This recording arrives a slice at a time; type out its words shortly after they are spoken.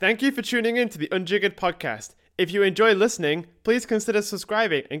Thank you for tuning in to the Unjiggered podcast. If you enjoy listening, please consider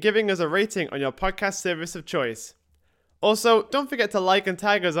subscribing and giving us a rating on your podcast service of choice. Also, don't forget to like and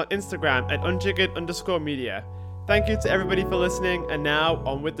tag us on Instagram at unjiggered_media. Thank you to everybody for listening, and now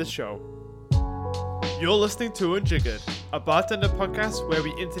on with the show. You're listening to Unjiggered, a bartender podcast where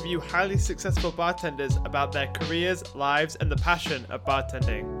we interview highly successful bartenders about their careers, lives, and the passion of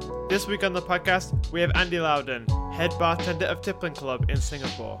bartending. This week on the podcast, we have Andy Loudon, head bartender of Tippling Club in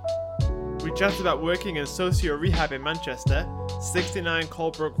Singapore. We chat about working in socio rehab in Manchester, 69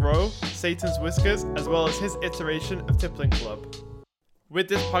 Colebrook Row, Satan's Whiskers, as well as his iteration of Tippling Club. With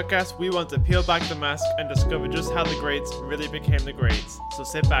this podcast, we want to peel back the mask and discover just how the greats really became the greats. So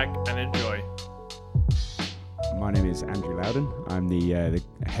sit back and enjoy. My name is Andrew Loudon. I'm the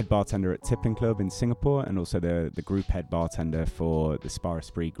head bartender at Tippling Club in Singapore, and also the group head bartender for the Spa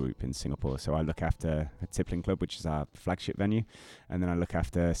Esprit group in Singapore. So I look after Tippling Club, which is our flagship venue, and then I look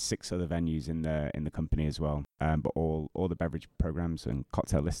after 6 other venues in the company as well. But all the beverage programs and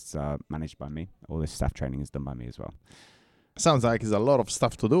cocktail lists are managed by me. All the staff training is done by me as well. Sounds like it's a lot of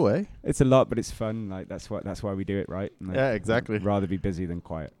stuff to do, eh? It's a lot, but it's fun. Like that's why we do it, right? Like, yeah, exactly. I'd rather be busy than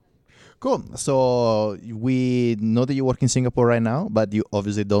quiet. Cool. So we know that you work in Singapore right now, but you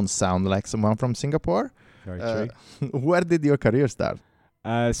obviously don't sound like someone from Singapore. Very true. Where did your career start?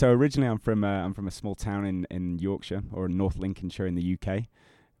 So originally, I'm from a small town in Yorkshire, or North Lincolnshire in the UK,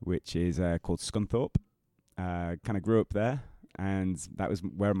 which is called Scunthorpe. Kind of grew up there, and that was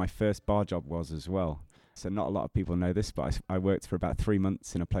where my first bar job was as well. So not a lot of people know this, but I worked for about 3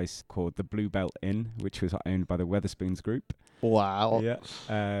 months in a place called the Bluebelt Inn, which was owned by the Wetherspoons Group. Wow.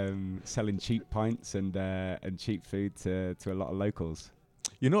 Yeah. Selling cheap pints and cheap food to a lot of locals.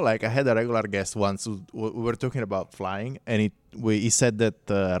 You know, like I had a regular guest once who we were talking about flying, and he said that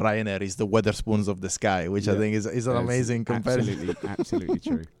Ryanair is the Wetherspoons of the sky, which I think is an amazing comparison. Absolutely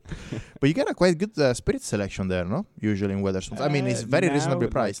true. But you get a quite good spirit selection there, no? Usually in Wetherspoons. I mean, it's very reasonably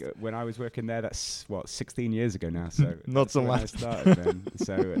priced. Like, when I was working there, that's 16 years ago now. So not so much. I started then.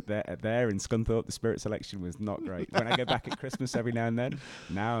 So there in Scunthorpe, the spirit selection was not great. When I go back at Christmas every now and then,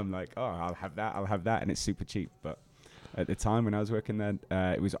 now I'm like, oh, I'll have that, and it's super cheap. But at the time when I was working there,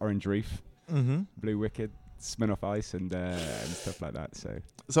 it was Orange Reef, Blue Wicked, Smirnoff Ice, and stuff like that.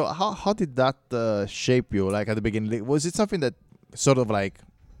 So how did that shape you? Like at the beginning, was it something that sort of like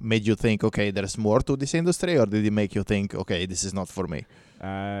made you think, okay, there's more to this industry, or did it make you think, okay, this is not for me?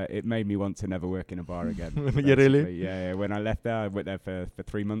 It made me want to never work in a bar again. Yeah, really? Yeah. When I left there, I went there for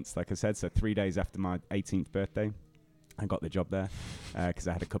 3 months, like I said. So 3 days after my 18th birthday, I got the job there because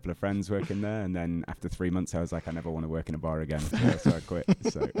I had a couple of friends working there. And then after 3 months, I was like, I never want to work in a bar again. So I quit.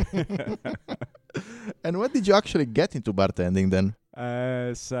 So. And when did you actually get into bartending then?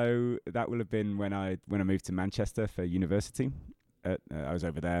 So that will have been when I moved to Manchester for university. I was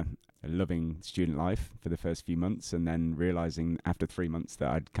over there loving student life for the first few months, and then realizing after 3 months that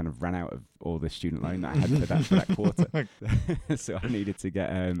I'd kind of ran out of all the student loan that I had for that quarter. So I needed to get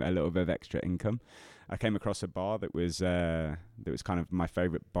a little bit of extra income. I came across a bar that was kind of my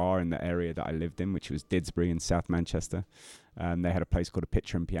favourite bar in the area that I lived in, which was Didsbury in South Manchester. They had a place called A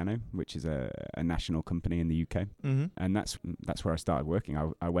Pitcher and Piano, which is a national company in the UK. And that's where I started working.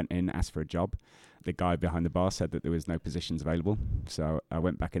 I went in, asked for a job. The guy behind the bar said that there was no positions available. So I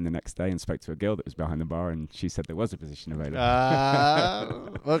went back in the next day and spoke to a girl that was behind the bar, and she said there was a position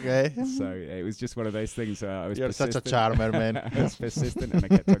available. Okay. So it was just one of those things. You're persistent. Such a charmer, man. I was persistent, and I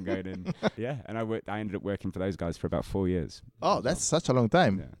kept on going in. Yeah, and I ended up working for those guys for about 4 years. Oh, that's such a long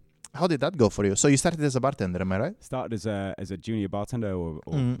time. Yeah. How did that go for you? So you started as a bartender, am I right? Started as a junior bartender, or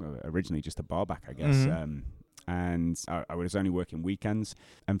originally just a barback, I guess. And I was only working weekends.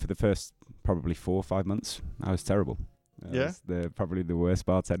 And for the first probably 4 or 5 months, I was terrible. I was probably the worst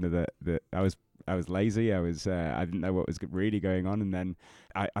bartender that I was lazy. I didn't know what was really going on. And then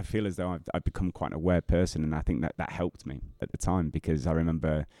I feel as though I've become quite an aware person. And I think that helped me at the time, because I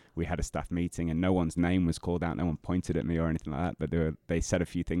remember we had a staff meeting and no one's name was called out. No one pointed at me or anything like that. But they said a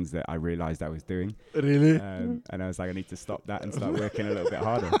few things that I realized I was doing. Really? And I was like, I need to stop that and start working a little bit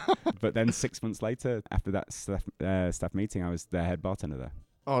harder. But then 6 months later, after that staff meeting, I was the head bartender there.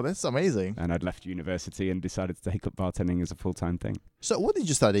 Oh, that's amazing. And I'd left university and decided to take up bartending as a full-time thing. So what did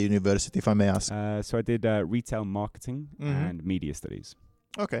you study at university, if I may ask? So I did retail marketing and media studies.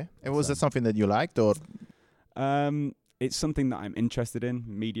 Okay. And was that something that you liked, or? It's something that I'm interested in.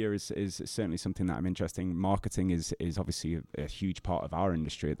 Media is certainly something that I'm interested in. Marketing is obviously a huge part of our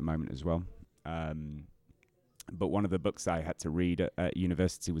industry at the moment as well. But one of the books I had to read at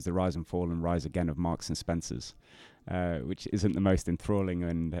university was The Rise and Fall and Rise Again of Marks and Spencer's, which isn't the most enthralling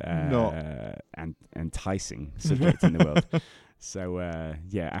and enticing subject in the world. So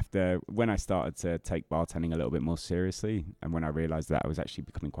yeah, after when I started to take bartending a little bit more seriously, and when I realised that I was actually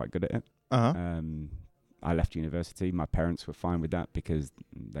becoming quite good at it, I left university. My parents were fine with that because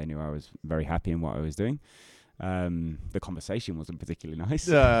they knew I was very happy in what I was doing. The conversation wasn't particularly nice.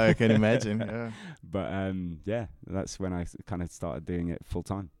 Yeah, I can imagine. Yeah. But yeah, that's when I kind of started doing it full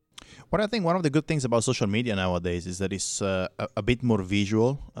time. What I think one of the good things about social media nowadays is that it's a bit more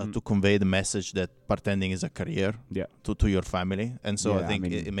visual to convey the message that bartending is a career to your family. And so I think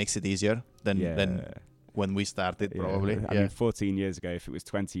it makes it easier than when we started, probably. I mean, 14 years ago, if it was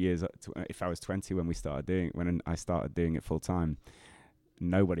 20 years, if I was 20 when I started doing it full time,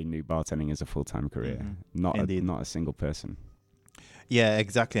 nobody knew bartending as a full time career. Not a single person. Yeah,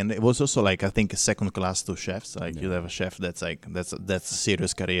 exactly. And it was also like, I think, a second class to chefs. Like you have a chef that's like, that's a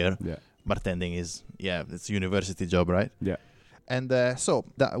serious career. Yeah. Bartending is, it's a university job, right? Yeah. And so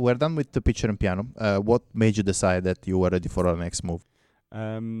we're done with the pitcher and piano. What made you decide that you were ready for our next move?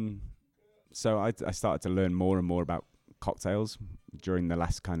 So I started to learn more and more about cocktails during the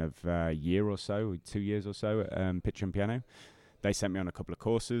last kind of year or so, 2 years or so at Pitcher and Piano. They sent me on a couple of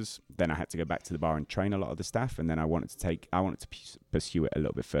courses. Then I had to go back to the bar and train a lot of the staff. And then I wanted to pursue it a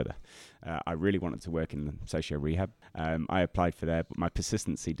little bit further. I really wanted to work in socio rehab. I applied for there, but my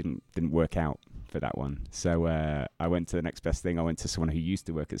persistency didn't work out for that one. So I went to the next best thing. I went to someone who used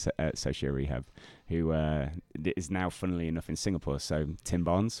to work at socio rehab, who is now, funnily enough, in Singapore. So Tim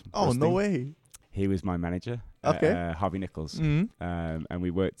Barnes. Oh, no way. He was my manager, Harvey Nichols, and I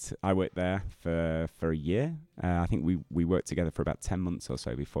worked there for a year. I think we worked together for about 10 months or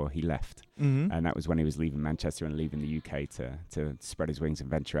so before he left, and that was when he was leaving Manchester and leaving the UK to spread his wings and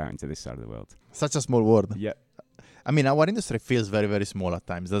venture out into this side of the world. Such a small world. Yeah. I mean, our industry feels very, very small at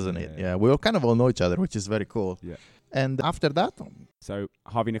times, doesn't it? Yeah, we all kind of all know each other, which is very cool. Yeah. And after that? So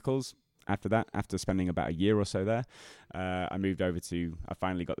Harvey Nichols. After spending about a year or so there, I moved over I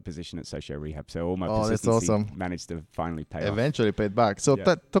finally got the position at Socio Rehab. So all my persistency managed to finally pay off. Eventually paid back. So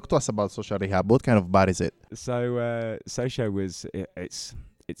talk to us about Socio Rehab. What kind of bar is it? So Socio it's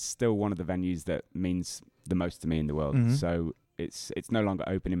still one of the venues that means the most to me in the world. So it's no longer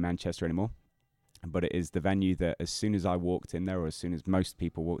open in Manchester anymore. But it is the venue that as soon as I walked in there, or as soon as most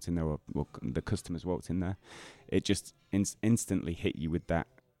people walked in there, or the customers walked in there, it just instantly hit you with that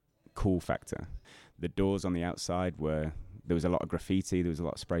cool factor. The doors on the outside there was a lot of graffiti, there was a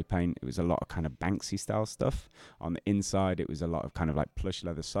lot of spray paint, it was a lot of kind of Banksy style stuff. On the inside it was a lot of kind of like plush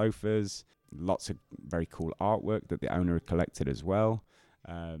leather sofas, lots of very cool artwork that the owner had collected as well.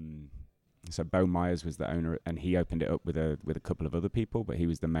 So Bo Myers was the owner, and he opened it up with a couple of other people, but he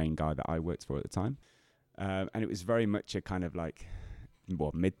was the main guy that I worked for at the time. And it was very much a kind of like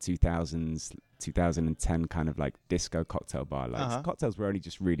mid 2000s, 2010 kind of like disco cocktail bar. Like cocktails were only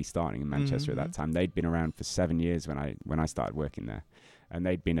just really starting in Manchester at that time. They'd been around for 7 years when I started working there, and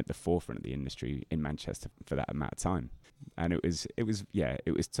they'd been at the forefront of the industry in Manchester for that amount of time. And it was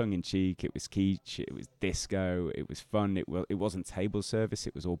tongue in cheek, it was kitsch, it was disco, it was fun. It wasn't table service,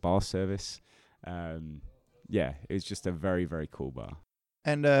 it was all bar service. It was just a very, very cool bar.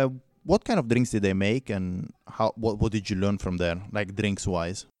 And what kind of drinks did they make, and what did you learn from there, like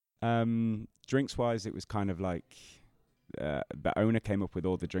drinks-wise? Drinks-wise, it was kind of like the owner came up with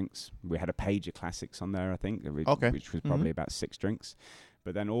all the drinks. We had a page of classics on there, I think, which was probably about 6 drinks.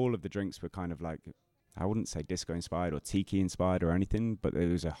 But then all of the drinks were kind of like, I wouldn't say disco-inspired or tiki-inspired or anything, but there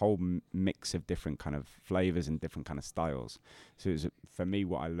was a whole mix of different kind of flavors and different kind of styles. So for me,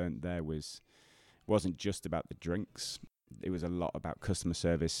 what I learned there wasn't just about the drinks. It was a lot about customer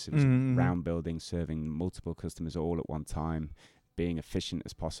service. It was round building, serving multiple customers all at one time, being efficient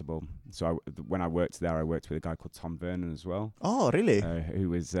as possible. So when I worked there, I worked with a guy called Tom Vernon as well. Oh, really? Who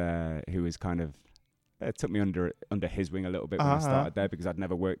was kind of took me under his wing a little bit when I started there, because I'd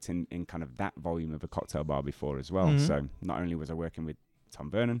never worked in kind of that volume of a cocktail bar before as well. So not only was I working with Tom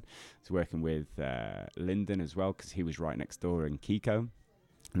Vernon, I was working with Lyndon as well, because he was right next door in Kiko,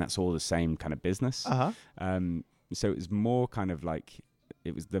 and that's all the same kind of business. So it was more kind of like,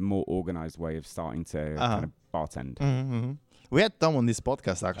 it was the more organized way of starting to kind of bartend. We had Tom on this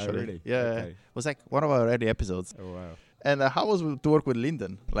podcast, actually. Oh, really? Yeah. Okay. It was like one of our early episodes. Oh, wow. And how was it to work with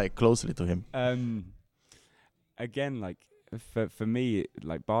Lyndon, like closely to him? Again, like for me,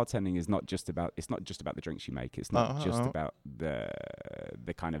 like bartending is not just about the drinks you make. It's not just about the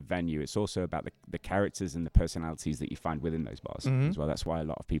kind of venue. It's also about the characters and the personalities that you find within those bars as well. That's why a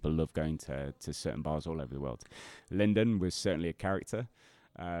lot of people love going to certain bars all over the world. Lyndon was certainly a character.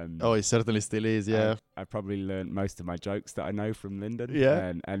 He certainly still is, yeah. I probably learned most of my jokes that I know from Lyndon.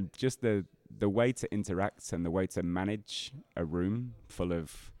 Yeah. And just the way to interact and the way to manage a room full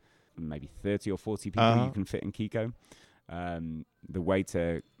of maybe 30 or 40 people you can fit in Kiko. The way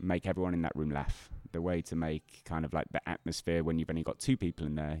to make everyone in that room laugh, the way to make kind of like the atmosphere when you've only got 2 people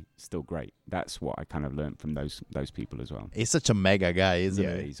in there still great. That's what I kind of learned from those people as well. He's such a mega guy, isn't he?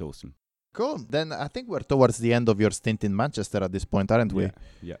 Yeah, he's awesome. Cool. Then I think we're towards the end of your stint in Manchester at this point, aren't we?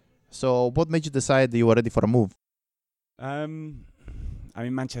 Yeah. So what made you decide that you were ready for a move? I mean,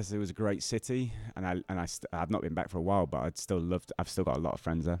 Manchester was a great city, and I've not been back for a while, but I've still got a lot of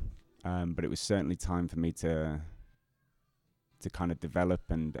friends there. But it was certainly time for me to kind of develop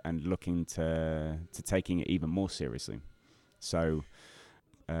and look into taking it even more seriously. So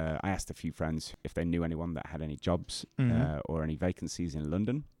I asked a few friends if they knew anyone that had any jobs or any vacancies in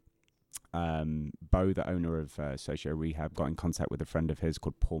London. Bo, the owner of Socio Rehab, got in contact with a friend of his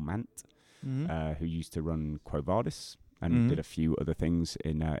called Paul Mant, who used to run Quo Vadis and did a few other things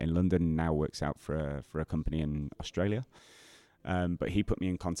in London. Now works out for a company in Australia. But he put me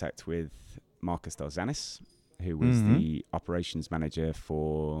in contact with Marcus Delzanis, who was the operations manager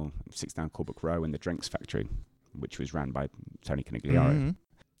for 6 Down Corbrook Row and the Drinks Factory, which was ran by Tony Conigliaro.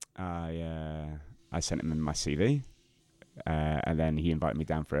 I sent him in my CV, and then he invited me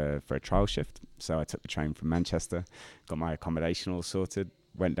down for a trial shift. So I took the train from Manchester, got my accommodation all sorted,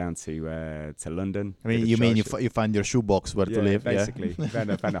 went down to London. I mean, you find your shoebox where to live? Basically. Found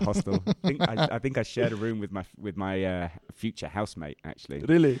a hostel. I think I shared a room with my future housemate, actually.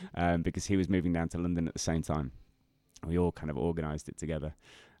 Really? Because he was moving down to London at the same time. We all kind of organised it together.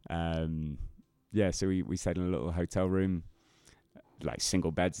 So we stayed in a little hotel room, like single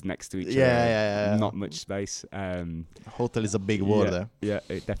beds next to each other. Yeah. Not much space. Hotel is a big word there. Yeah,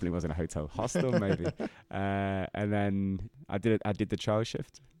 it definitely wasn't a hotel. Hostel, maybe. And then I did the trial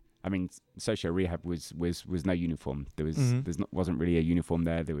shift. I mean, Socio Rehab was no uniform. Wasn't really a uniform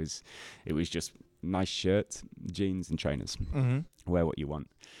there. It was just nice shirt, jeans, and trainers. Wear what you want.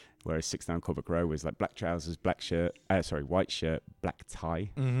 Whereas 6 Down Corbrook Row was like black trousers, white shirt, black tie,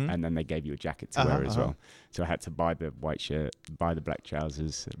 and then they gave you a jacket to wear as well. So I had to buy the white shirt, buy the black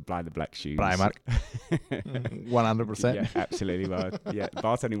trousers, buy the black shoes. Primark. 100%. Yeah, absolutely. Well,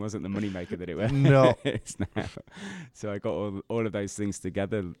 bartending wasn't the moneymaker that it was. No. It's now. So I got all of those things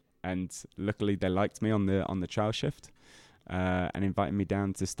together, and luckily they liked me on the trial shift, and invited me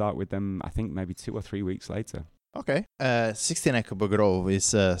down to start with them. I think maybe 2 or 3 weeks later. Okay. 16 Corbrook Grove is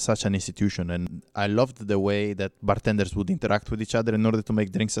such an institution, and I loved the way that bartenders would interact with each other in order to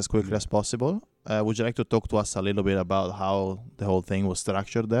make drinks as quickly as possible. Would you like to talk to us a little bit about how the whole thing was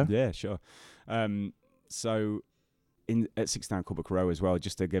structured there? Yeah, sure. So at 6 Down Corbrook Row as well,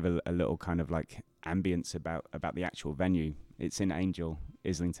 just to give a little kind of like ambience about the actual venue. It's in Angel,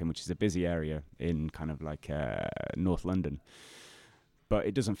 Islington, which is a busy area in kind of like North London. But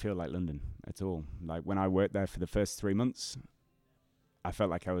it doesn't feel like London at all. Like when I worked there for the first 3 months, I felt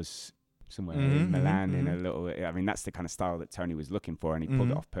like I was somewhere in Milan in a little... I mean, that's the kind of style that Tony was looking for, and he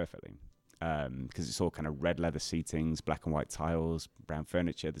pulled it off perfectly. Because it's all kind of red leather seatings, black and white tiles, brown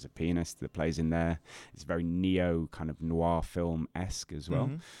furniture. There's a pianist that plays in there. It's very neo kind of noir film-esque as well.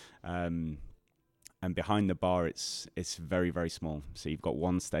 And behind the bar, it's very, very small. So you've got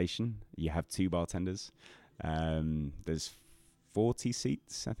one station. You have 2 bartenders. There's 40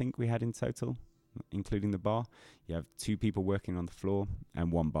 seats, I think we had in total, including the bar. You have 2 people working on the floor and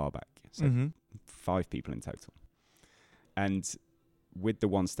 1 bar back. So 5 people in total. And with the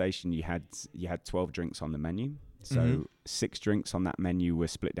one station, you had 12 drinks on the menu. So 6 drinks on that menu were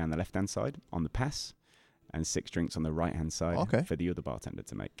split down the left-hand side on the pass, and 6 drinks on the right-hand side for the other bartender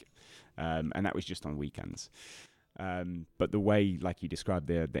to make. And that was just on weekends. But the way, like you described,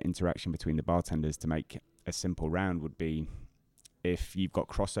 the interaction between the bartenders to make a simple round would be, if you've got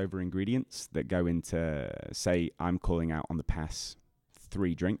crossover ingredients that go into, say, I'm calling out on the pass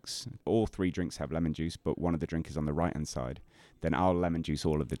 3 drinks, all 3 drinks have lemon juice, but one of the drink is on the right-hand side, then I'll lemon juice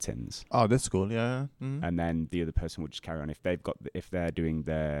all of the tins. Oh, that's cool, yeah. And then the other person will just carry on. If they're doing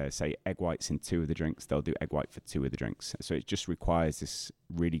their, say, egg whites in 2 of the drinks, they'll do egg white for 2 of the drinks. So it just requires this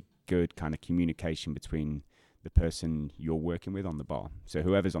really good kind of communication between the person you're working with on the bar. So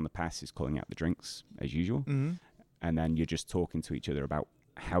whoever's on the pass is calling out the drinks as usual. And then you're just talking to each other about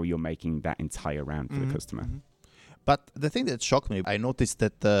how you're making that entire round for the customer. But the thing that shocked me, I noticed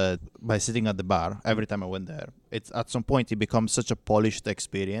that by sitting at the bar, every time I went there, it's at some point it becomes such a polished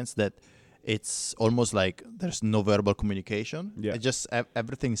experience that it's almost like there's no verbal communication. Yeah. It just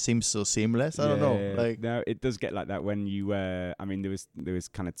everything seems so seamless. I don't know. Like, no, it does get like that when you. I mean, there was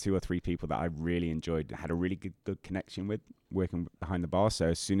kind of 2 or 3 people that I really enjoyed, had a really good connection with working behind the bar. So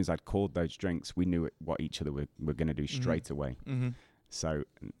as soon as I'd called those drinks, we knew what each other were going to do straight away. So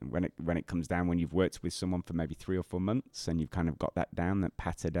when it comes down, when you've worked with someone for maybe 3 or 4 months and you've kind of got that down, that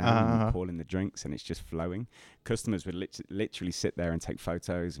patter down, and you call in the drinks and it's just flowing, customers would literally sit there and take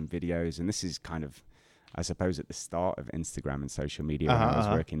photos and videos. And this is kind of, I suppose, at the start of Instagram and social media when I was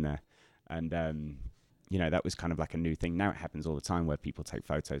working there. And, you know, that was kind of like a new thing. Now it happens all the time where people take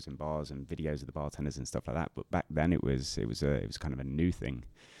photos in bars and videos of the bartenders and stuff like that. But back then it was kind of a new thing.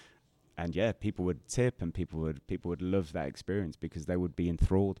 And yeah, people would tip and people would love that experience because they would be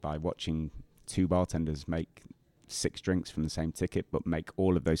enthralled by watching 2 bartenders make 6 drinks from the same ticket, but make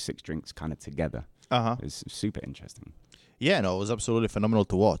all of those 6 drinks kind of together. It's super interesting. Yeah, no, it was absolutely phenomenal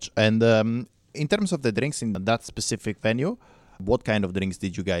to watch. And in terms of the drinks in that specific venue, what kind of drinks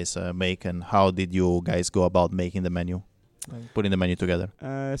did you guys make, and how did you guys go about making the menu, putting the menu together?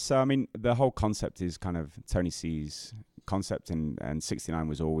 So, I mean, the whole concept is kind of Tony C's concept, and 69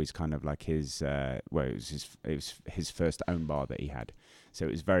 was always kind of like his, it was his first own bar that he had. So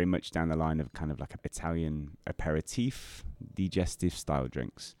it was very much down the line of kind of like an Italian aperitif, digestive style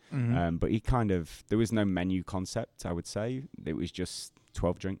drinks. But there was no menu concept, I would say. It was just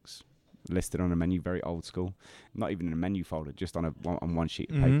 12 drinks listed on a menu, very old school, not even in a menu folder, just on one sheet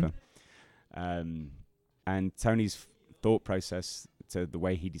of paper. And Tony's thought process, to the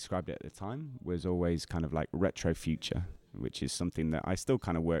way he described it at the time, was always kind of like retro future, which is something that I still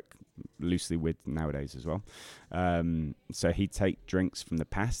kind of work loosely with nowadays as well. So he'd take drinks from the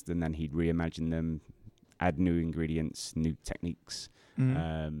past and then he'd reimagine them, add new ingredients, new techniques,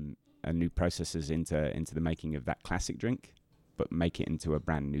 and new processes into the making of that classic drink, but make it into a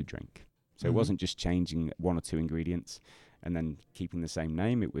brand new drink. So it wasn't just changing 1 or 2 ingredients and then keeping the same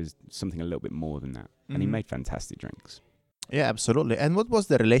name. It was something a little bit more than that. And he made fantastic drinks. Yeah, absolutely. And what was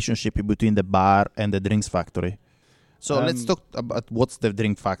the relationship between the bar and the drinks factory? So let's talk about what's the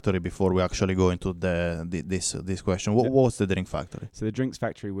drink factory before we actually go into this question. What was the drink factory? So the drinks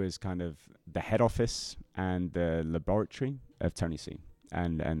factory was kind of the head office and the laboratory of Tony C.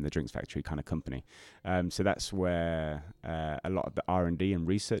 and the drinks factory kind of company. So that's where a lot of the R&D and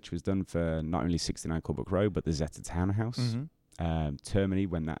research was done for not only 69 Colebrook Road, but the Zeta Townhouse, Termini,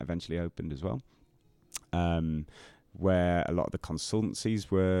 when that eventually opened as well, where a lot of the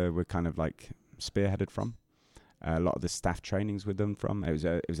consultancies were kind of like spearheaded from. A lot of the staff trainings were done from. It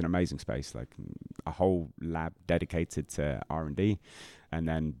was an amazing space, like a whole lab dedicated to R&D, and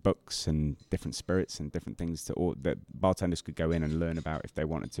then books and different spirits and different things that bartenders could go in and learn about if they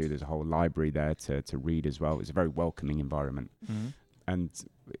wanted to. There's a whole library there to read as well. It was a very welcoming environment. And,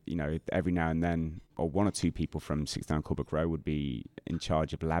 you know, every now and then, or 1 or 2 people from 69 Colebrook Road would be in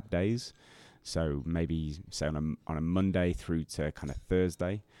charge of lab days. So maybe, say, on a Monday through to kind of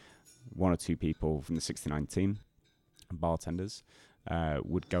Thursday, 1 or 2 people from the 69 team, bartenders,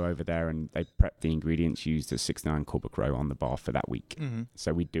 would go over there and they prep the ingredients used at 69 Colebrook Road on the bar for that week.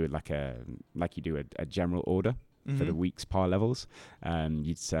 So we'd do it like you do a general order for the week's par levels.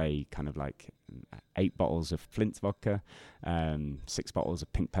 You'd say kind of like 8 bottles of Flint vodka, 6 bottles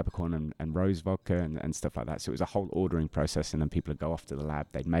of pink peppercorn and rose vodka and stuff like that. So it was a whole ordering process, and then people would go off to the lab,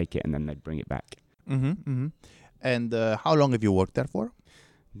 they'd make it, and then they'd bring it back. And how long have you worked there for?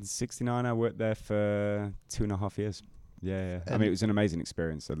 69, I worked there for 2.5 years. Yeah. I mean, it was an amazing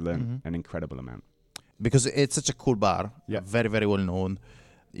experience. I learned an incredible amount. Because it's such a cool bar. Yeah. Very, very well known.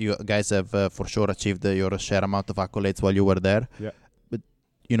 You guys have for sure achieved your share amount of accolades while you were there. Yeah. But,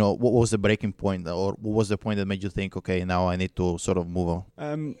 you know, what was the breaking point, or what was the point that made you think, okay, now I need to sort of move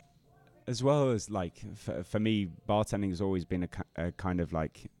on? As well as, like, for me, bartending has always been a kind of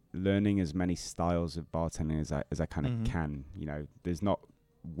like learning as many styles of bartending as I kind of can. You know, there's not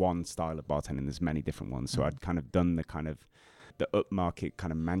one style of bartending, there's many different ones. So I'd kind of done the upmarket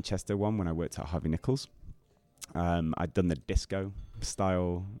kind of Manchester one when I worked at Harvey Nichols. I'd done the disco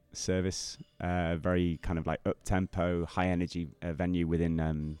style service, very kind of like up-tempo, high-energy venue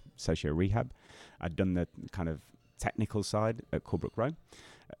within Socio Rehab. I'd done the kind of technical side at Colebrook Road.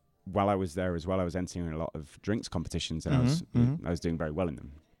 While I was there as well, I was entering a lot of drinks competitions, and I was doing very well in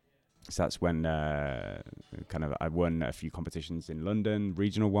them. So that's when I won a few competitions in London,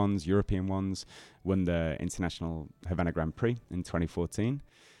 regional ones, European ones, won the International Havana Grand Prix in 2014.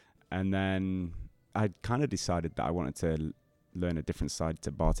 And then I kind of decided that I wanted to learn a different side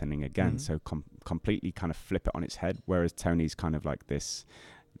to bartending again. So completely kind of flip it on its head. Whereas Tony's kind of like this,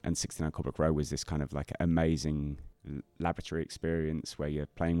 and 69 Colebrook Road was this kind of like amazing laboratory experience where you're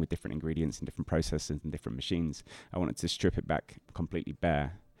playing with different ingredients and different processes and different machines. I wanted to strip it back completely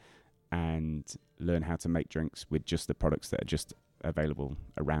bare and learn how to make drinks with just the products that are just available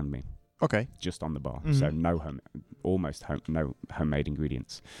around me. Okay. Just on the bar. So no homemade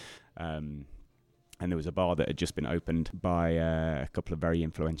ingredients. And And there was a bar that had just been opened by a couple of very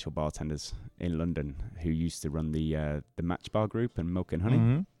influential bartenders in London who used to run the Match Bar Group and Milk and Honey.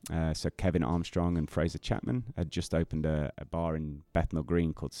 Mm-hmm. So Kevin Armstrong and Fraser Chapman had just opened a bar in Bethnal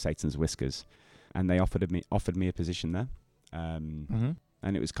Green called Satan's Whiskers, and they offered me a position there. And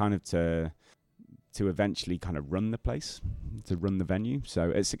it was kind of to eventually kind of run the place, to run the venue.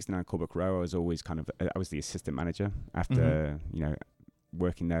 So at 69 Corbrook Row, I was the assistant manager after,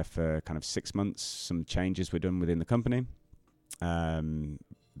 working there for kind of 6 months. Some changes were done within the company. The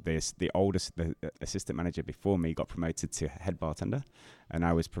assistant manager before me got promoted to head bartender, and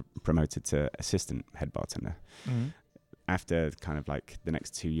I was promoted to assistant head bartender. Mm-hmm. After kind of like the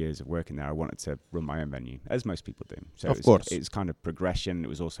next 2 years of working there, I wanted to run my own venue, as most people do. So of course, it's kind of progression. It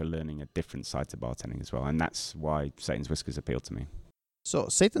was also learning a different side to bartending as well, and that's why Satan's Whiskers appealed to me. So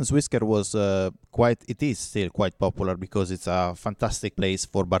Satan's Whisker was it is still quite popular because it's a fantastic place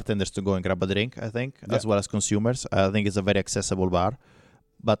for bartenders to go and grab a drink, I think, as well as consumers. I think it's a very accessible bar,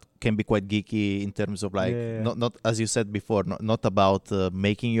 but can be quite geeky in terms of like, not as you said before, not about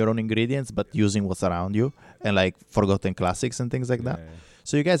making your own ingredients, but using what's around you and like forgotten classics and things like that.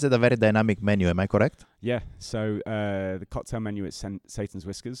 So you guys had a very dynamic menu, am I correct? Yeah, so the cocktail menu at Satan's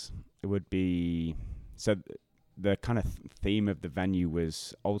Whiskers would be... The kind of theme of the venue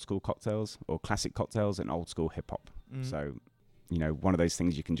was old school cocktails or classic cocktails and old school hip hop. So, one of those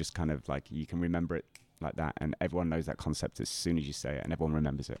things you can just kind of like, you can remember it like that, and everyone knows that concept as soon as you say it, and everyone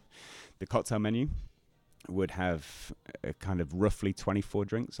remembers it. The cocktail menu would have a kind of roughly 24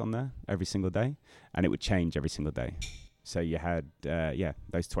 drinks on there every single day, and it would change every single day. So you had,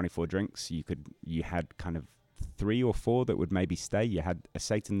 those 24 drinks. You had kind of 3 or 4 that would maybe stay. You had a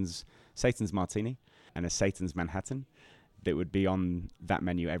Satan's Martini and a Satan's Manhattan that would be on that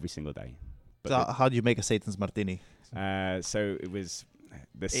menu every single day. But so how do you make a Satan's Martini? So it was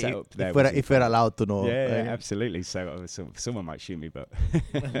the setup there. If we're allowed to know. Yeah, absolutely. So someone might shoot me, but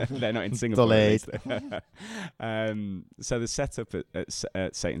they're not in Singapore. So the setup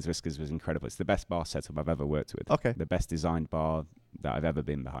at Satan's Whiskers was incredible. It's the best bar setup I've ever worked with. Okay. The best designed bar that I've ever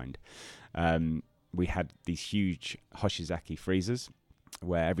been behind. We had these huge Hoshizaki freezers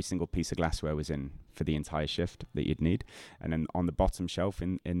where every single piece of glassware was in for the entire shift that you'd need. And then on the bottom shelf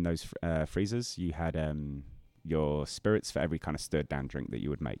in those freezers, you had your spirits for every kind of stirred down drink that you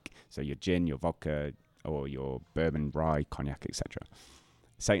would make. So your gin, your vodka, or your bourbon, rye, cognac, etc.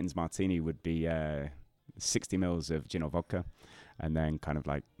 Satan's Martini would be 60 mils of gin or vodka, and then kind of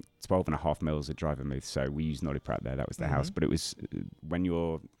like 12.5 mils of dry vermouth. So we used Nolly Pratt there. That was the house. But it was when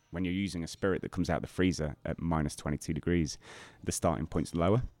you're using a spirit that comes out of the freezer at minus 22 degrees, the starting point's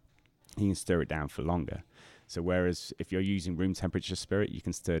lower. You can stir it down for longer. So whereas if you're using room temperature spirit, you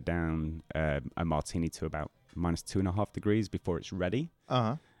can stir down a martini to about minus 2.5 degrees before it's ready.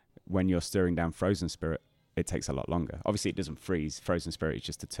 When you're stirring down frozen spirit, it takes a lot longer. Obviously, it doesn't freeze. Frozen spirit is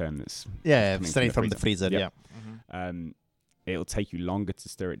just a term that's straight from the freezer. Yep. It'll take you longer to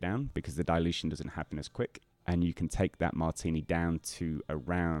stir it down because the dilution doesn't happen as quick. And you can take that martini down to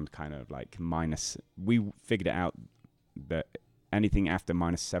around kind of like we figured it out that anything after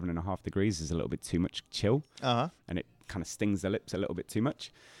minus 7.5 degrees is a little bit too much chill. And it kind of stings the lips a little bit too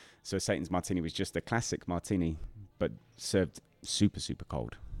much. So Satan's Martini was just a classic martini, but served super, super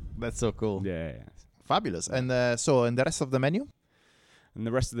cold. That's so cool. Yeah. Fabulous. And the rest of the menu? And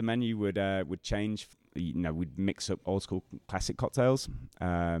the rest of the menu would change. We'd mix up old school classic cocktails.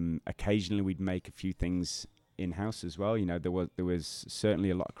 Occasionally we'd make a few things in-house as well. There was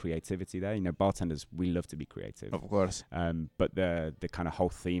certainly a lot of creativity there. Bartenders, we love to be creative. Of course. But the kind of whole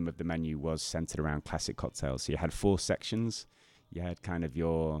theme of the menu was centered around classic cocktails. So you had 4 sections. You had kind of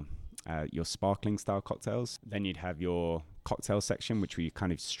your sparkling style cocktails. Then you'd have your cocktail section, which were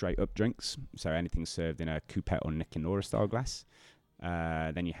kind of straight up drinks. So anything served in a coupette or Nick and Nora style glass.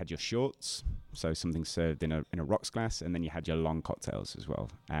 Then you had your shorts, so something served in a rocks glass, and then you had your long cocktails as well.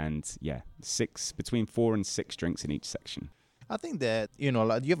 And between 4 and 6 drinks in each section. I think that, you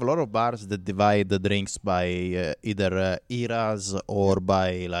have a lot of bars that divide the drinks by either eras or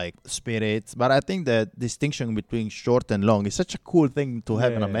by like spirits. But I think that distinction between short and long is such a cool thing to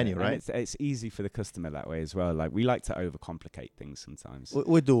have in a menu, right? It's easy for the customer that way as well. Like we like to overcomplicate things sometimes.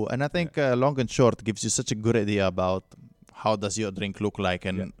 We do. And I think long and short gives you such a good idea about how does your drink look like.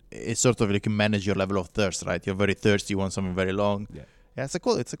 And it's sort of like you manage your level of thirst, right? You're very thirsty, you want something very long. Yeah, it's a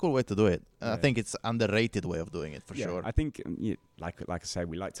cool way to do it. I think it's underrated way of doing it for sure. I think, like I say,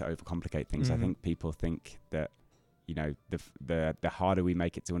 we like to overcomplicate things. I think people think that, the harder we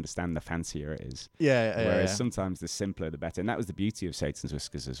make it to understand, the fancier it is. Whereas sometimes the simpler, the better. And that was the beauty of Satan's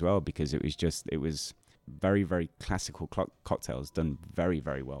Whiskers as well, because it was very, very classical cocktails done very,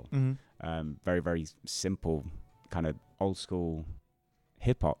 very well. Very, very simple, kind of old school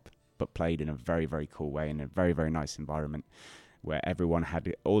hip hop, but played in a very, very cool way in a very, very nice environment where everyone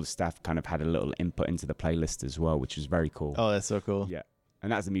all the staff kind of had a little input into the playlist as well, which was very cool. Oh, that's so cool. Yeah.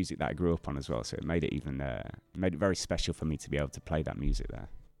 And that's the music that I grew up on as well. So it made it made it very special for me to be able to play that music there.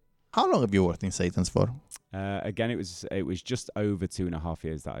 How long have you worked in Satan's for? Again, it was just over 2.5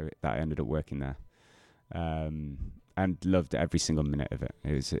 years that I ended up working there, and loved every single minute of it.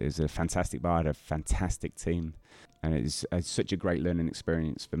 It was a fantastic bar, I had a fantastic team, and it's such a great learning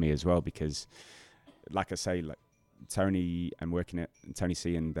experience for me as well because, like I say, like Tony C and working at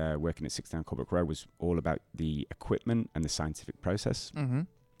 69 Corbrook Road was all about the equipment and the scientific process.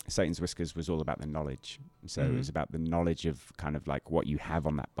 Satan's Whiskers was all about the knowledge. So it was about the knowledge of kind of like what you have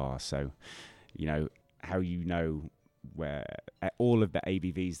on that bar. So, you know, how you know where all of the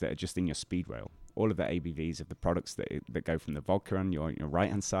ABVs that are just in your speed rail, all of the ABVs of the products that go from the vodka on your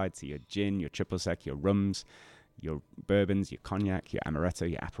right-hand side to your gin, your triple sec, your rums, your bourbons, your cognac, your amaretto,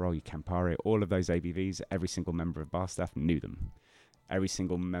 your Aperol, your Campari, all of those ABVs, every single member of bar staff knew them. Every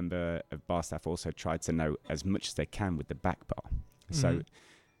single member of bar staff also tried to know as much as they can with the back bar. So,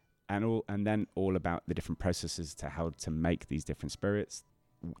 and then all about the different processes to how to make these different spirits,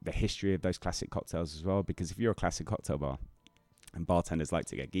 the history of those classic cocktails as well. Because if you're a classic cocktail bar, and bartenders like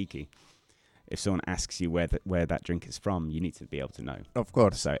to get geeky, if someone asks you where that drink is from, you need to be able to know. Of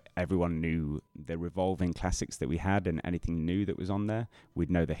course. So everyone knew the revolving classics that we had, and anything new that was on there, we'd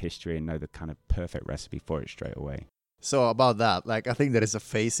know the history and know the kind of perfect recipe for it straight away. So about that, like I think there is a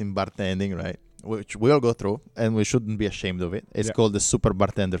phase in bartending, right? Which we all go through, and we shouldn't be ashamed of it. It's called the super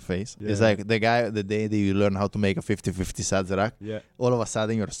bartender phase. Yeah. It's like the day that you learn how to make a 50-50 Sazerac, all of a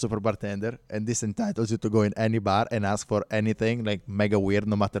sudden you're a super bartender, and this entitles you to go in any bar and ask for anything, like mega weird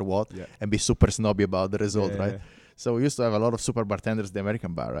no matter what, and be super snobby about the result, right? So we used to have a lot of super bartenders at the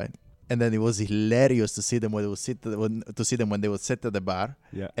American bar, right? And then it was hilarious to see them when they would sit at the bar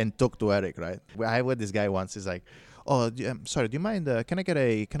and talk to Eric, right? I had this guy once. He's like, "Oh, sorry, do you mind? Can I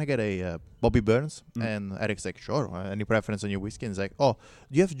get a Bobby Burns?" And Eric's like, "Sure. Any preference on your whiskey?" And he's like, "Oh,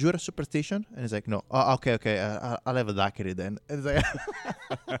 do you have Jura Superstition?" And he's like, "No." "Oh, okay. I'll have a daiquiri then." And it's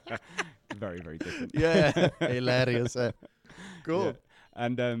like very, very different. Yeah, hilarious. Cool. Yeah.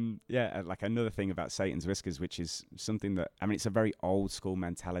 And like another thing about Satan's Whiskers, which is something that, I mean, it's a very old school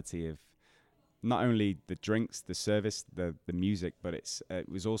mentality of not only the drinks, the service, the music, but it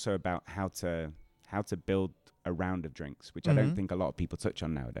was also about how to build a round of drinks, which I don't think a lot of people touch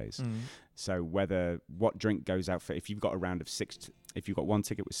on nowadays. So what drink goes out for, if you've got a round of 6, if you've got one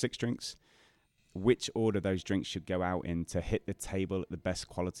ticket with 6 drinks, which order those drinks should go out in to hit the table at the best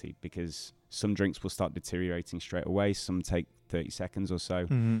quality, because some drinks will start deteriorating straight away, some take 30 seconds or so.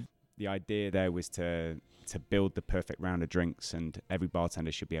 The idea there was to build the perfect round of drinks, and every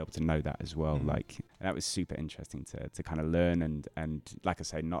bartender should be able to know that as well. Like, that was super interesting to kind of learn, and like I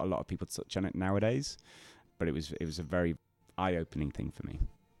say, not a lot of people touch on it nowadays, but it was a very eye-opening thing for me.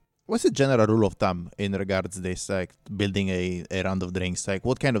 What's the general rule of thumb in regards to this, like building a round of drinks? Like,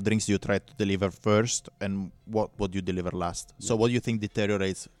 what kind of drinks do you try to deliver first, and what would you deliver last? So what do you think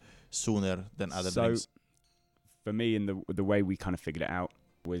deteriorates sooner than other drinks? For me, in the way we kind of figured it out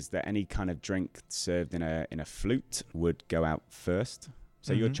was that any kind of drink served in a flute would go out first.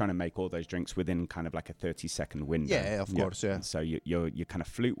 So you're trying to make all those drinks within kind of like a 30-second window. Yeah, of course, yeah. So your kind of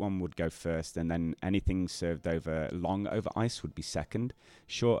flute one would go first, and then anything served long over ice would be second,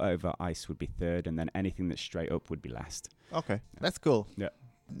 short over ice would be third, and then anything that's straight up would be last. Okay, that's cool. Yeah.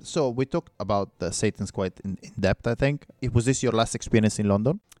 So we talked about Satan's quite in depth, I think. Was this your last experience in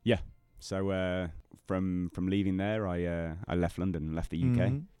London? Yeah. So from leaving there, I left London and left the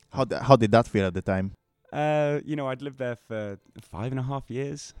UK. How did that feel at the time? I'd lived there for 5.5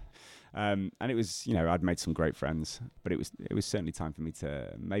 years, and it was, I'd made some great friends, but it was certainly time for me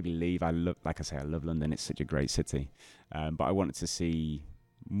to maybe leave. I love London; it's such a great city, but I wanted to see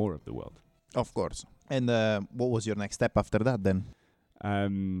more of the world. Of course. And what was your next step after that then?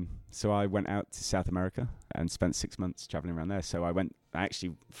 So I went out to South America and spent 6 months traveling around there. So I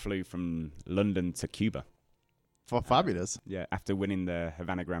actually flew from London to Cuba. Fabulous. Yeah, after winning the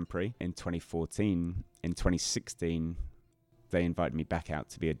Havana Grand Prix in 2014, in 2016, they invited me back out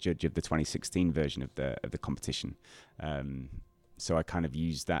to be a judge of the 2016 version of the competition. So I kind of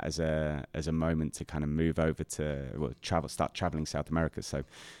used that as a moment to kind of move over to start traveling South America. So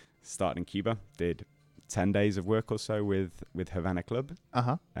started in Cuba, did 10 days of work or so with Havana Club,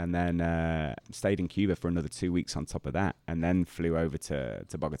 and then stayed in Cuba for another 2 weeks on top of that, and then flew over to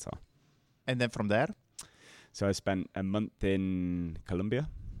Bogota. And then from there? So I spent a month in Colombia.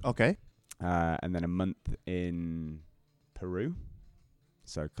 Okay. and then a month in Peru.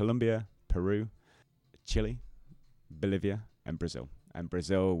 So Colombia, Peru, Chile, Bolivia, and Brazil. And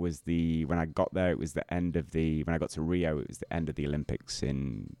Brazil was when I got there, it was the end of when I got to Rio, it was the end of the Olympics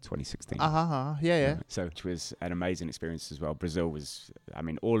in 2016. Yeah. So, which was an amazing experience as well. Brazil was,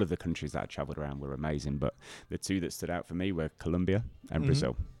 all of the countries that I traveled around were amazing, but the two that stood out for me were Colombia and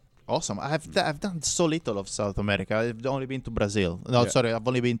Brazil. Awesome. I've done so little of South America. I've only been to Brazil. No, sorry, I've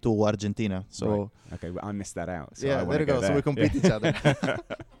only been to Argentina. So right. Okay, well, I missed that out. So yeah, there you go. So we complete each other.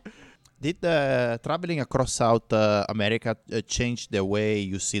 Did traveling across South America change the way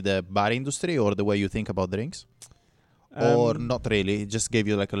you see the bar industry or the way you think about drinks? Or not really? It just gave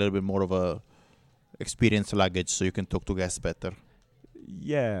you like a little bit more of a experience luggage so you can talk to guests better.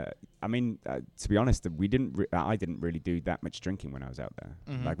 Yeah, to be honest, I didn't really do that much drinking when I was out there.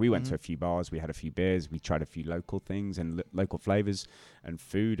 Mm-hmm. Like we went to a few bars, we had a few beers, we tried a few local things and local flavors and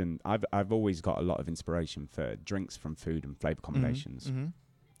food. And I've always got a lot of inspiration for drinks from food and flavor combinations. Mm-hmm.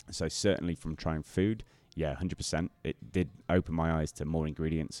 So certainly from trying food, 100%, it did open my eyes to more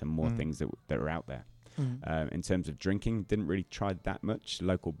ingredients and more things that are out there. Mm-hmm. In terms of drinking, didn't really try that much.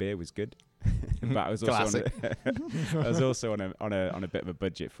 Local beer was good. But I was also on a bit of a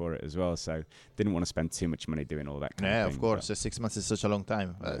budget for it as well, so didn't want to spend too much money doing all that kind of thing. Yeah, of course. 6 months is such a long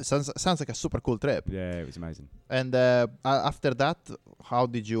time. Sounds like a super cool trip. Yeah, it was amazing. And after that, how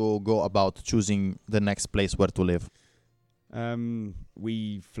did you go about choosing the next place where to live?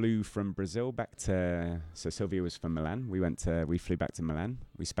 We flew from Brazil back to. So Sylvia was from Milan. We flew back to Milan.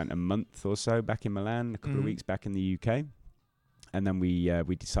 We spent a month or so back in Milan, a couple of weeks back in the UK. And then we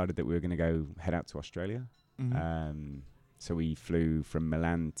decided that we were going to head out to Australia. Mm-hmm. So we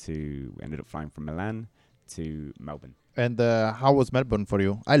ended up flying from Milan to Melbourne. And how was Melbourne for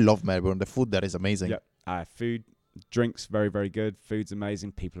you? I love Melbourne. The food there is amazing. Yep. Food, drinks, very, very good. Food's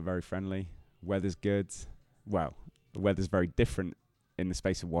amazing. People are very friendly. Weather's good. Well, the weather's very different in the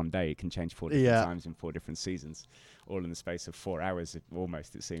space of one day. It can change 4 different times in 4 different seasons, all in the space of 4 hours,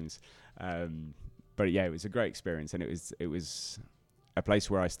 almost, it seems. But yeah, it was a great experience, and it was a place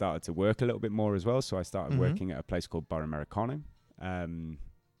where I started to work a little bit more as well. So I started working at a place called Bar Americano, and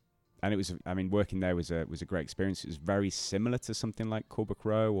it was, working there was a great experience. It was very similar to something like Corbett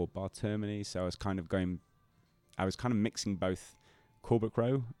Row or Bar Termini. So I was kind of mixing both Corbett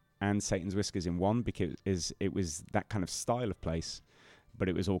Row and Satan's Whiskers in one, because it was that kind of style of place, but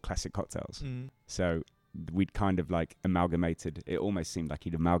it was all classic cocktails. So we'd kind of like amalgamated. It almost seemed like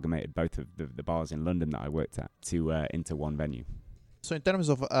he'd amalgamated both of the bars in London that I worked at into one venue. So in terms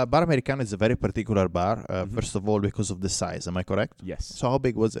of Bar Americano, is a very particular bar. First of all, because of the size, am I correct? Yes. So how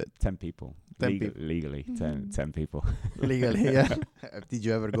big was it? 10 people. Legally, 10 people. Legally, yeah. Did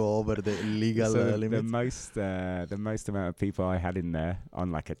you ever go over the legal limit? The most amount of people I had in there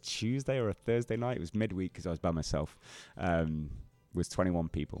on like a Tuesday or a Thursday night, it was midweek because I was by myself, was 21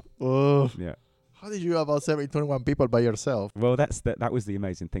 people. Oh. Yeah. How did you have about 21 people by yourself? Well, that was the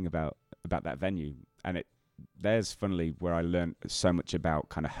amazing thing about that venue, and there's funnily where I learned so much about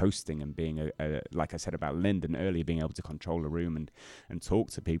kind of hosting and being like I said about Lyndon earlier, being able to control a room and talk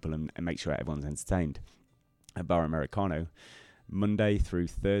to people and make sure everyone's entertained. At Bar Americano, Monday through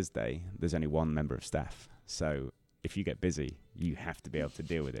Thursday, there's only one member of staff. So if you get busy, you have to be able to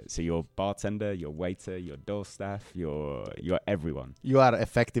deal with it. So your bartender, your waiter, your door staff, you're everyone. You are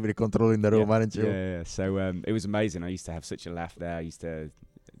effectively controlling the room, aren't you? Yeah. So it was amazing. I used to have such a laugh there. I used to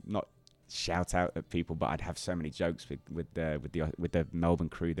not shout out at people, but I'd have so many jokes with the Melbourne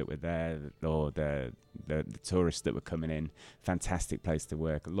crew that were there, or the tourists that were coming in. Fantastic place to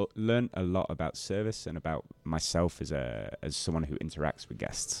work. Learned a lot about service and about myself as someone who interacts with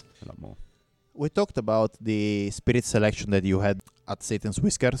guests a lot more. We talked about the spirit selection that you had at Satan's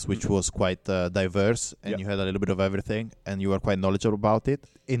Whiskers, which was quite diverse, and you had a little bit of everything, and you were quite knowledgeable about it.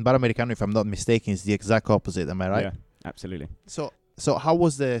 In Bar Americano, if I'm not mistaken, it's the exact opposite. Am I right? Yeah, absolutely. So how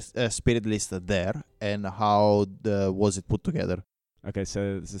was the spirit list there, and how was it put together? Okay,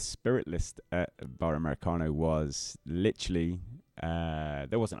 so the spirit list at Bar Americano was literally,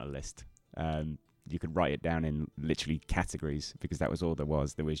 there wasn't a list. You could write it down in literally categories, because that was all there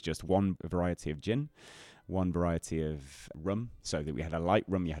was. There was just one variety of gin, one variety of rum. So that we had a light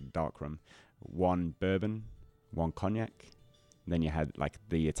rum, you had a dark rum, one bourbon, one cognac. Then you had like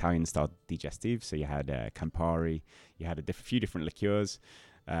the Italian style digestive. So you had Campari, you had a few different liqueurs,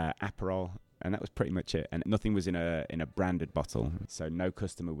 Aperol, and that was pretty much it. And nothing was in a branded bottle. So no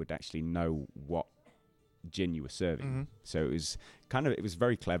customer would actually know what gin you were serving. So it was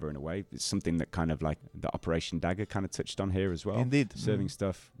very clever in a way. It's something that kind of like the Operation Dagger kind of touched on here as well. Indeed. Serving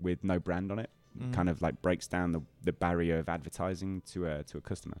stuff with no brand on it kind of like breaks down the barrier of advertising to a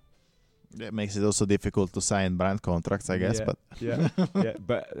customer. It makes it also difficult to sign brand contracts, I guess. But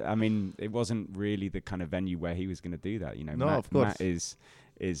but I mean, it wasn't really the kind of venue where he was going to do that. You know, no, of course. Matt is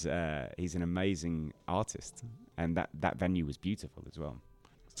he's an amazing artist, and that venue was beautiful as well.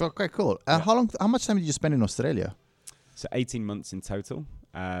 So okay, cool. How much time did you spend in Australia? So 18 months in total.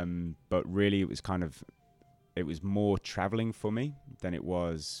 But really, it was more traveling for me than it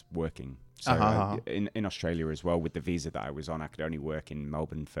was working. So in Australia as well, with the visa that I was on, I could only work in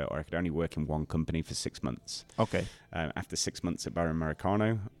Melbourne or I could only work in one company for 6 months. Okay. After 6 months at Barry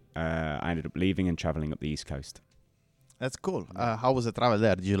Americano, I ended up leaving and traveling up the East Coast. That's cool. How was the travel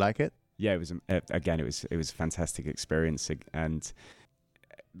there? Did you like it? Yeah, it was. Again, it was a fantastic experience. And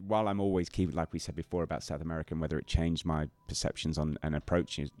while I'm always keeping, like we said before about South America, and whether it changed my perceptions on and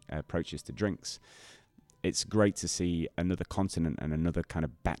approaches to drinks, it's great to see another continent and another kind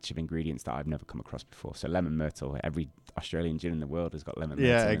of batch of ingredients that I've never come across before. So lemon myrtle, every Australian gin in the world has got lemon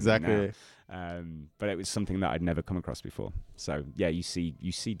myrtle. Yeah, exactly. But it was something that I'd never come across before. So yeah, you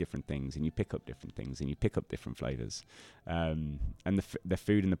see different things, and you pick up different things, and you pick up different flavors. And the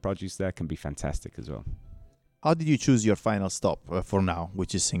food and the produce there can be fantastic as well. How did you choose your final stop for now,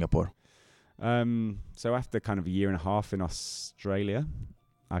 which is Singapore? So after kind of a year and a half in Australia,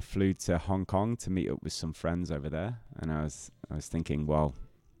 I flew to Hong Kong to meet up with some friends over there, and I was thinking, well,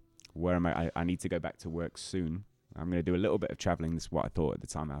 where am I? I need to go back to work soon. I'm going to do a little bit of traveling. This is what I thought at the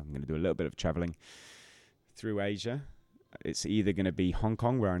time. I'm going to do a little bit of traveling through Asia. It's either going to be Hong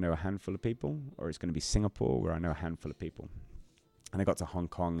Kong, where I know a handful of people, or it's going to be Singapore, where I know a handful of people. And I got to Hong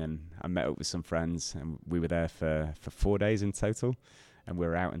Kong, and I met up with some friends, and we were there for 4 days in total. And we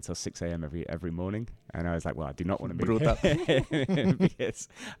were out until 6 a.m. every morning. And I was like, well, I do not want to be here because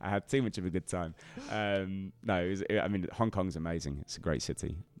I had too much of a good time. Hong Kong's amazing. It's a great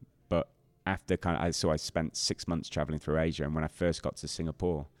city. But after I spent 6 months traveling through Asia. And when I first got to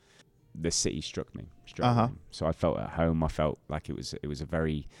Singapore, the city struck me. So I felt at home. I felt like it was a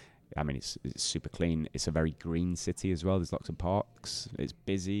very, it's super clean. It's a very green city as well. There's lots of parks. It's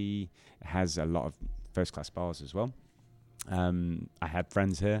busy. It has a lot of first-class bars as well. I had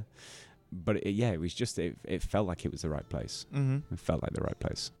friends here, but it was just, it felt like it was the right place. Mm-hmm. It felt like the right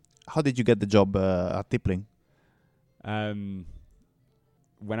place. How did you get the job at Tippling? When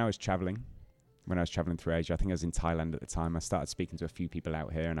I was traveling through Asia, I think I was in Thailand at the time, I started speaking to a few people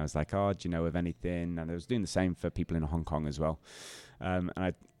out here, and I was like, oh, do you know of anything? And I was doing the same for people in Hong Kong as well. And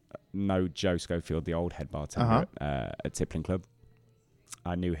I know Joe Schofield, the old head bartender at Tippling Club.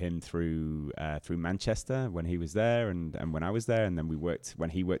 I knew him through Manchester when he was there, and when I was there, and then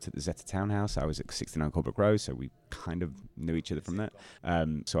when he worked at the Zeta Townhouse, I was at 69 Corbett Row, so we kind of knew each other from that.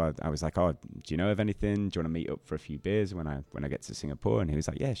 So I was like, oh, do you know of anything? Do you want to meet up for a few beers when I get to Singapore? And he was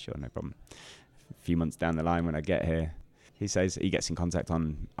like, yeah, sure, no problem. A few months down the line when I get here, he says he gets in contact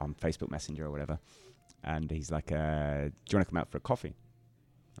on Facebook Messenger or whatever, and he's like, do you want to come out for a coffee?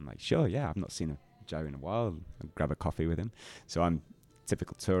 I'm like, sure, yeah, I've not seen Joe in a while. I'll grab a coffee with him. So I'm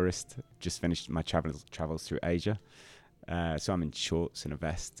typical tourist, just finished my travels through Asia. So I'm in shorts and a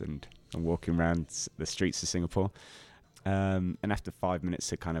vest and I'm walking around the streets of Singapore. And after 5 minutes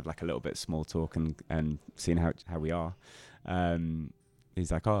of kind of like a little bit of small talk and seeing how we are,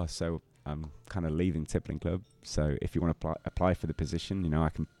 he's like, oh, so I'm kind of leaving Tippling Club. So if you want to apply for the position, I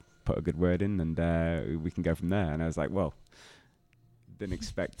can put a good word in and we can go from there. And I was like, well, didn't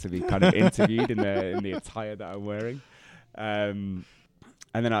expect to be kind of interviewed in the attire that I'm wearing.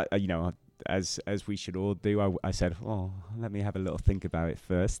 And then I as we should all do, I said, oh, let me have a little think about it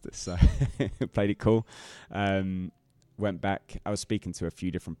first. So played it cool. Went back. I was speaking to a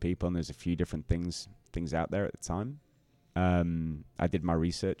few different people, and there's a few different things out there at the time. I did my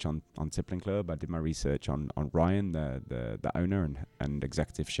research on Tippling Club. I did my research on Ryan, the owner and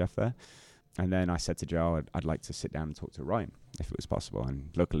executive chef there. And then I said to Joe, I'd like to sit down and talk to Ryan if it was possible. And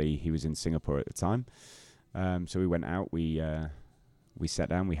luckily, he was in Singapore at the time. So we went out. We sat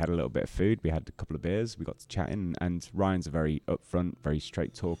down, we had a little bit of food, we had a couple of beers, we got to chatting, and Ryan's a very upfront, very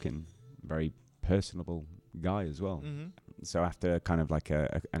straight talking, very personable guy as well. Mm-hmm. So after kind of like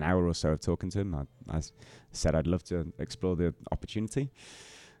an hour or so of talking to him, I said I'd love to explore the opportunity.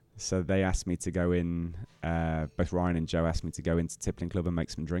 So they asked me to go in, both Ryan and Joe asked me to go into Tippling Club and make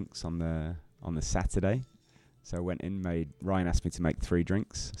some drinks on the Saturday. So I went in, Ryan asked me to make 3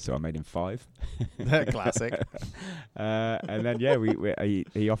 drinks, so I made him 5. Classic. And then,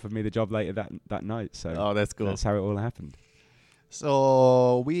 he offered me the job later that night. So that's cool. That's how it all happened.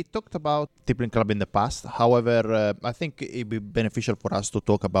 So we talked about Tippling Club in the past. However, I think it'd be beneficial for us to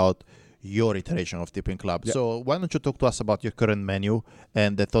talk about your iteration of Tippling Club. Yep. So why don't you talk to us about your current menu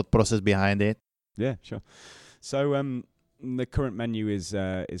and the thought process behind it? Yeah, sure. So The current menu is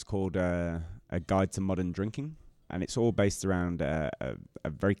called A Guide to Modern Drinking, and it's all based around a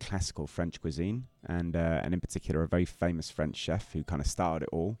very classical French cuisine, and in particular a very famous French chef who kind of started it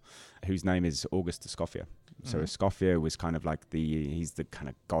all, whose name is Auguste Escoffier. So Escoffier was kind of like he's the kind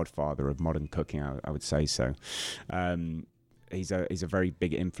of godfather of modern cooking, I would say. So he's a very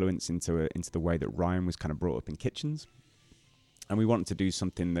big influence into the way that Ryan was kind of brought up in kitchens. And we wanted to do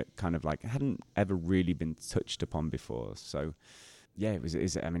something that kind of like hadn't ever really been touched upon before. So, yeah, it was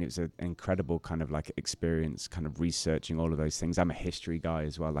an incredible kind of like experience, kind of researching all of those things. I'm a history guy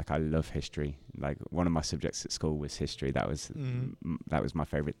as well. Like, I love history. Like, one of my subjects at school was history. That was my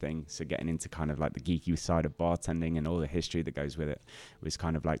favorite thing. So getting into kind of like the geeky side of bartending and all the history that goes with it was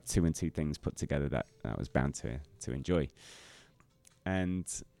kind of like two and two things put together that I was bound to enjoy. And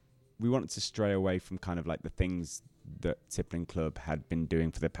we wanted to stray away from kind of like the things that Tippling Club had been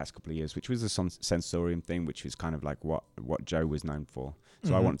doing for the past couple of years, which was a sensorium thing, which was kind of like what Joe was known for.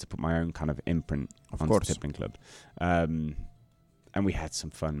 So I wanted to put my own kind of imprint onto Tippling Club. And we had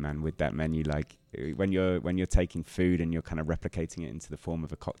some fun, man, with that menu. Like when you're taking food and you're kind of replicating it into the form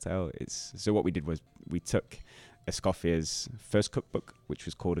of a cocktail, so what we did was we took Escoffier's first cookbook, which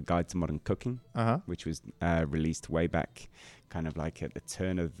was called A Guide to Modern Cooking, which was released way back kind of like at the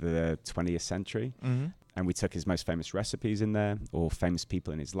turn of the 20th century. And we took his most famous recipes in there, or famous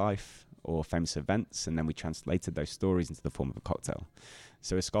people in his life, or famous events, and then we translated those stories into the form of a cocktail.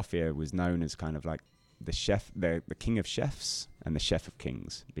 So Escoffier was known as kind of like the chef, the king of chefs and the chef of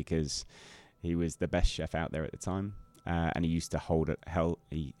kings, because he was the best chef out there at the time. And he used to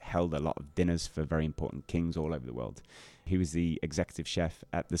he held a lot of dinners for very important kings all over the world. He was the executive chef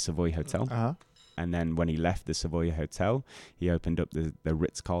at the Savoy Hotel. And then when he left the Savoy Hotel, he opened up the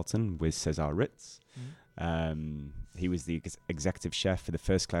Ritz-Carlton with César Ritz. He was the executive chef for the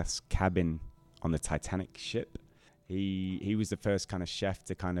first class cabin on the Titanic ship. He was the first kind of chef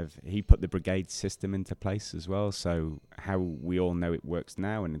to he put the brigade system into place as well. So how we all know it works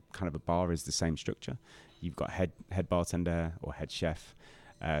now, and kind of a bar is the same structure. You've got head bartender or head chef,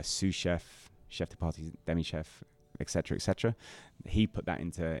 sous chef, chef de partie, demi chef, etc., etc. He put that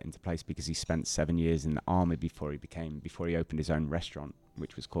into place because he spent 7 years in the army before he opened his own restaurant,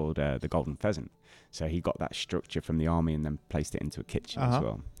 which was called the Golden Pheasant. So he got that structure from the army and then placed it into a kitchen as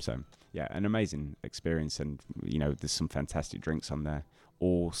well. So yeah, an amazing experience, and there's some fantastic drinks on there,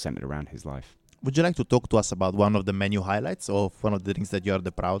 all centered around his life. Would you like to talk to us about one of the menu highlights of one of the things that you are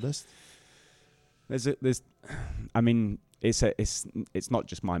the proudest? It's not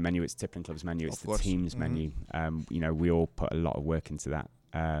just my menu, it's Tippling Club's menu, it's the team's menu. We all put a lot of work into that.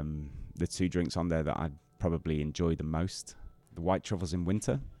 The two drinks on there that I probably enjoy the most, the white truffles in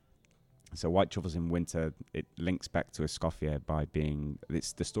winter. So white truffles in winter, it links back to Escoffier by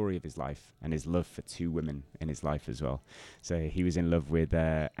it's the story of his life and his love for two women in his life as well. So he was in love with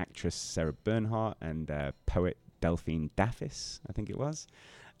actress Sarah Bernhardt and poet Delphine Daffis, I think it was.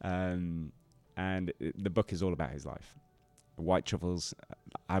 And the book is all about his life. White truffles,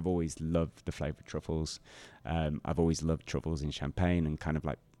 I've always loved the flavour of truffles. I've always loved truffles in champagne and kind of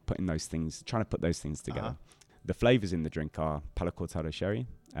like trying to put those things together. The flavours in the drink are Palo Cortado sherry,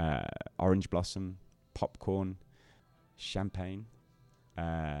 orange blossom, popcorn, champagne,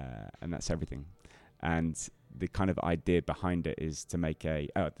 and that's everything. And the kind of idea behind it is to make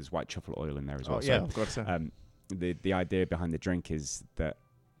there's white truffle oil in there as well. Yeah, of course. The idea behind the drink is that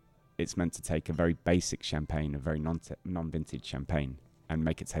it's meant to take a very basic champagne, a very non-vintage champagne, and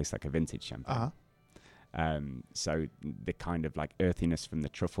make it taste like a vintage champagne. So the kind of like earthiness from the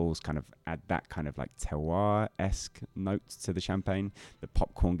truffles kind of add that kind of like terroir-esque note to the champagne. The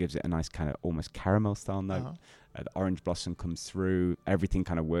popcorn gives it a nice kind of almost caramel style note. The orange blossom comes through. Everything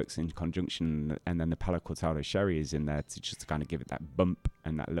kind of works in conjunction, and then the Palo Cortado sherry is in there to kind of give it that bump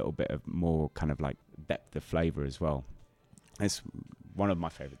and that little bit of more kind of like depth of flavor as well. It's one of my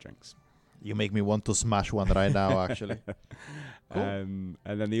favorite drinks. You make me want to smash one right now, actually. Cool. And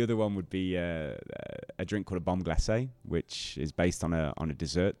then the other one would be a drink called a Bombe Glacée, which is based on a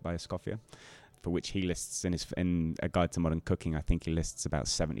dessert by Escoffier, for which he lists in A Guide to Modern Cooking. I think he lists about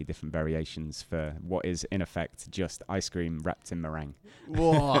 70 different variations for what is in effect just ice cream wrapped in meringue.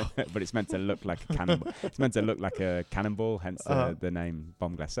 Whoa. But it's meant to look like a cannonball. It's meant to look like a cannonball, hence the name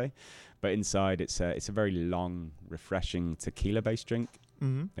Bombe Glacée. But inside, it's a very long, refreshing tequila-based drink.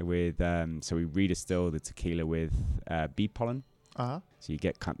 With so we redistill the tequila with bee pollen. So you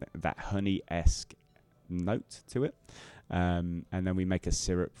get kind of that honey-esque note to it. And then we make a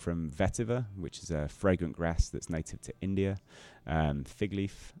syrup from vetiver, which is a fragrant grass that's native to India, fig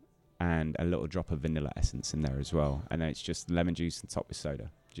leaf, and a little drop of vanilla essence in there as well. And then it's just lemon juice and topped with soda.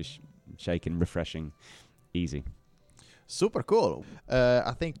 Just shaken, refreshing, easy. Super cool.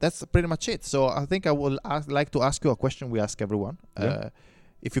 I think that's pretty much it. So I think I will like to ask you a question we ask everyone.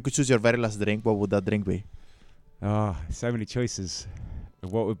 If you could choose your very last drink, what would that drink be? Oh, so many choices.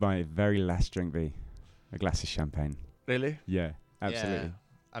 What would my very last drink be? A glass of champagne. Really? Yeah, absolutely.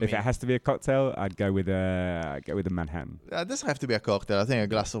 Yeah. If it has to be a cocktail, I'd go with a Manhattan. It doesn't have to be a cocktail. I think a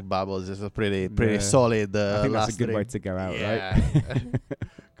glass of bubbles is a pretty solid I think last that's a good drink. way to go out, right?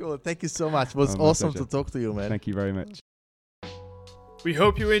 Cool. Thank you so much. It was awesome to talk to you, man. Thank you very much. We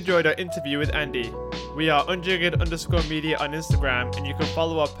hope you enjoyed our interview with Andy. We are unjiggered_media on Instagram, and you can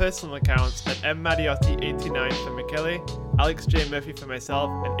follow our personal accounts at mmadiotti89 for Michele, Alex J. Murphy for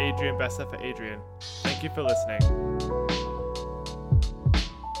myself, and Adrian Bessa for Adrian. Thank you for listening.